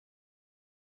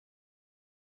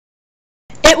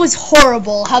It was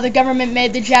horrible how the government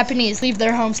made the Japanese leave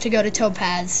their homes to go to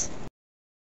Topaz.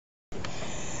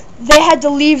 They had to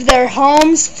leave their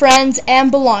homes, friends,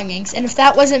 and belongings, and if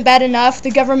that wasn't bad enough,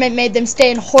 the government made them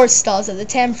stay in horse stalls at the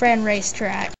Tamfran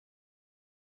racetrack.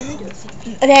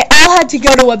 They all had to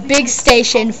go to a big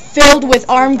station filled with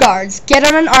armed guards, get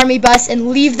on an army bus, and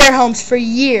leave their homes for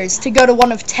years to go to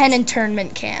one of 10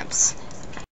 internment camps.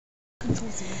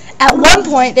 At one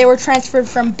point, they were transferred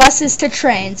from buses to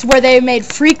trains, where they made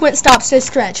frequent stops to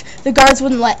stretch. The guards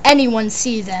wouldn't let anyone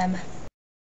see them.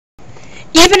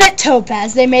 Even at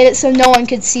Topaz, they made it so no one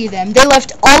could see them. They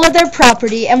left all of their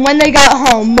property, and when they got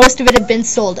home, most of it had been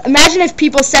sold. Imagine if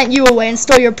people sent you away and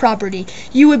stole your property.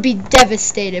 You would be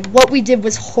devastated. What we did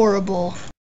was horrible.